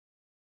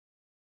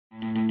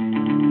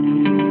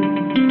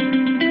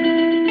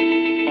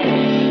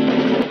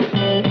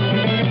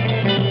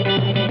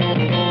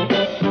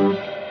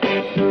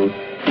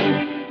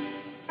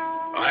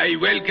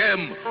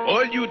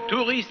you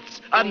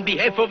tourists on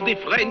behalf of the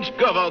French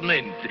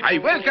government. I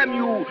welcome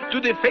you to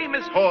the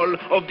famous hall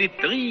of the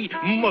Three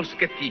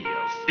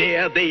Musketeers.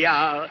 There they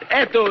are,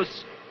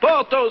 Athos,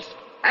 Porthos,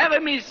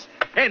 Aramis,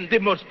 and the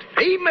most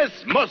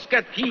famous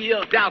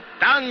musketeer,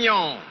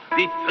 D'Artagnan.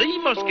 The Three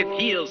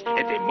Musketeers,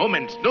 at a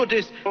moment's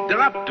notice,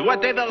 dropped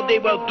whatever they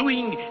were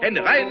doing and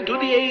ran to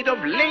the aid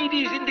of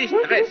ladies in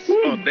distress.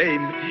 For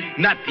them,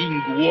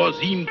 nothing was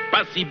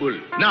impossible.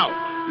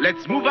 Now,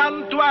 let's move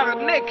on to our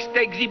next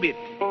exhibit.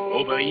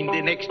 Over in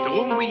the next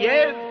room we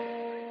have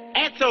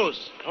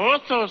Athos,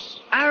 Porthos,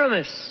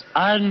 Aramis,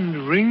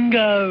 and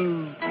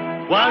Ringo.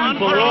 one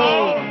for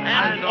all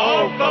and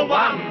all for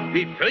one.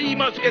 The Three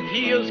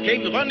Musketeers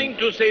came running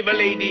to save a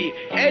lady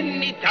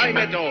any time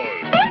at all.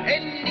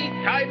 Any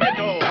time at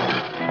all.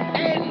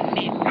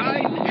 Any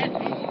time at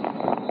all.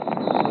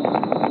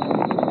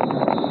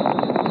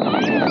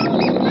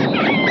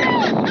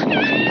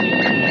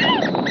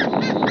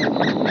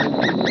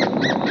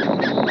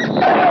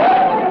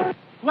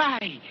 Why,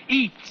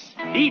 it's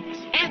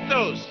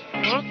Athos,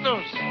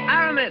 Porthos,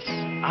 Aramis,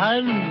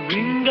 and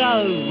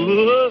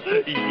Ringo.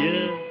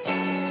 Yeah.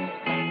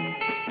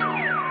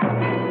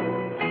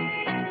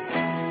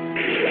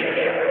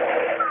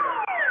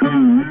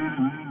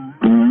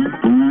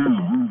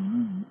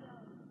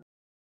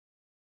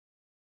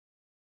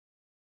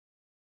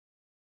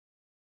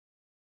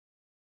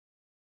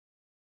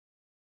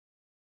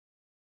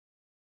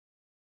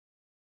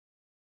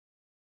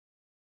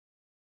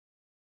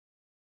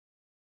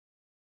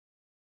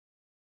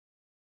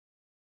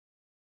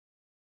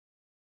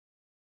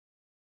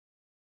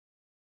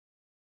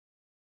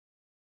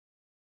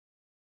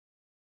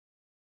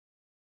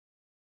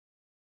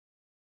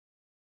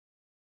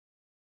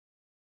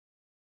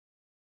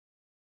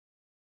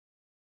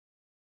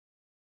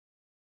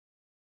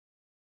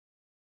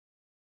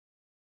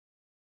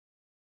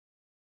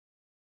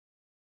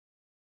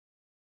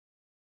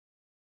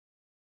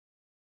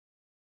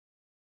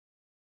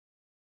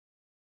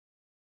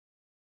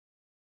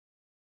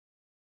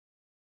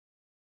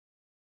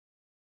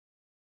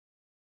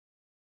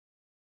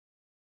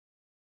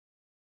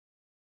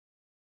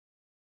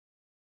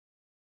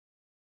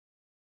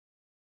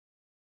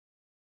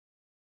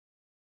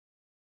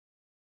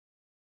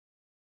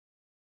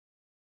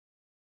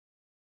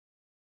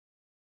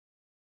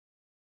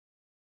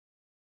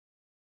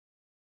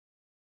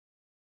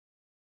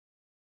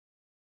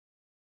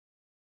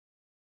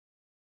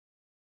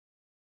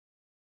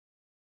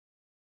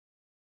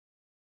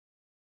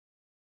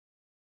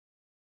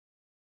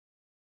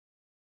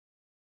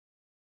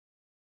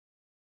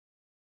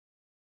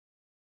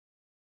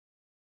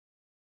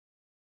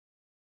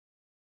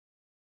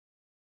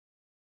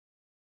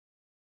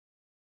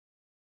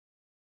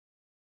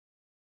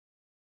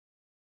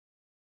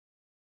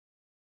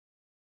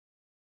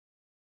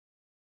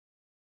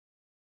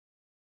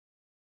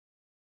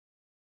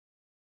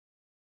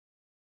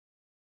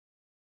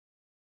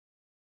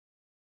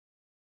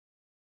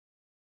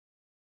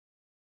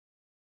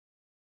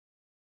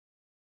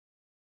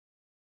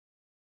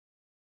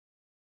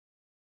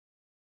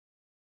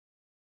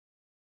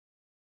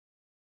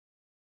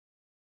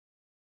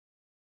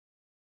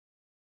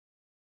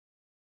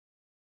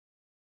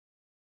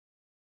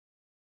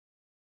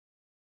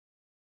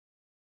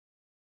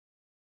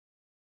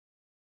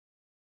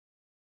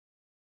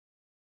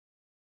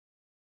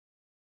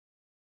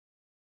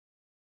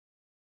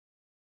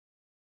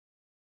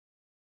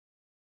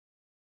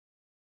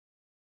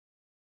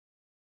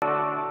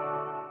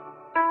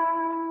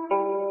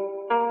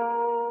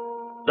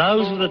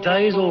 Those were the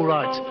days, all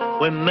right,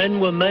 when men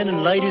were men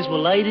and ladies were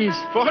ladies.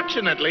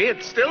 Fortunately,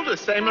 it's still the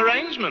same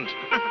arrangement.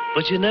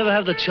 But you never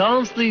have the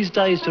chance these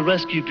days to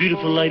rescue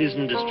beautiful ladies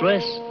in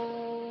distress.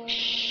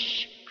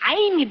 Shh!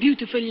 I'm a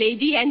beautiful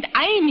lady and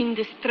I'm in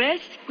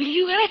distress. Will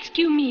you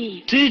rescue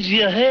me? Did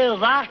you hear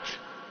that?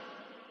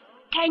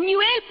 Can you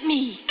help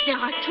me? There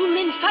are two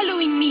men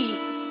following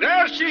me.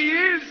 There she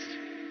is.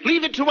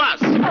 Leave it to us.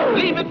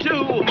 Leave it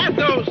to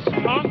Athos,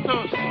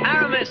 Porthos,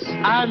 Aramis,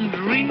 and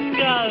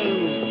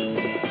Ringo.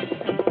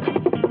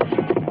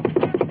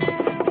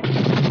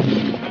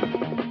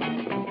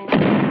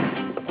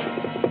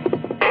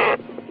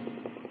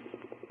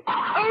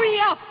 Hurry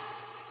up!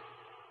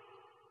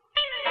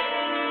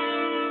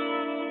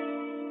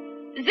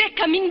 They're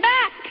coming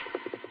back!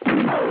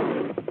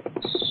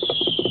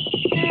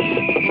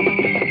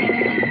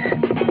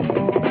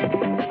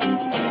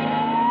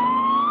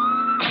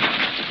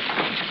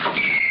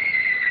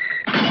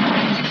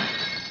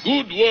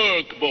 Good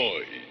work,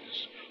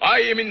 boys. I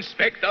am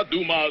Inspector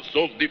Dumas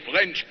of the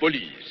French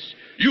police.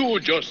 You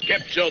just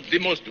captured the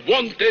most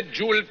wanted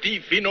jewel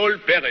thief in all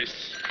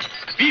Paris.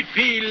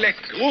 Fifi Le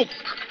Crook.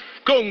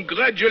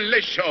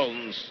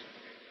 Congratulations.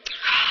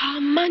 Oh,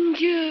 mon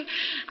Dieu.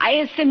 I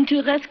asked them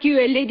to rescue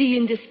a lady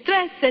in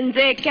distress and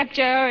they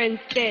capture her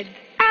instead.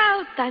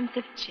 How times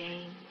have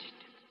changed.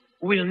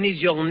 We'll need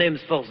your names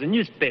for the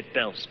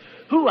newspapers.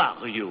 Who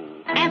are you?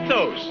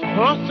 Athos.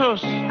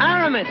 Porthos,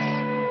 Aramis.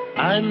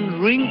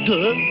 And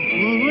Ringo.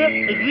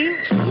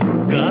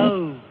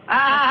 Go.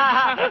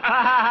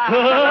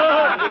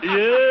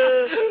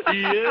 Yeah,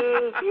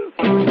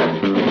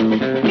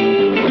 yeah.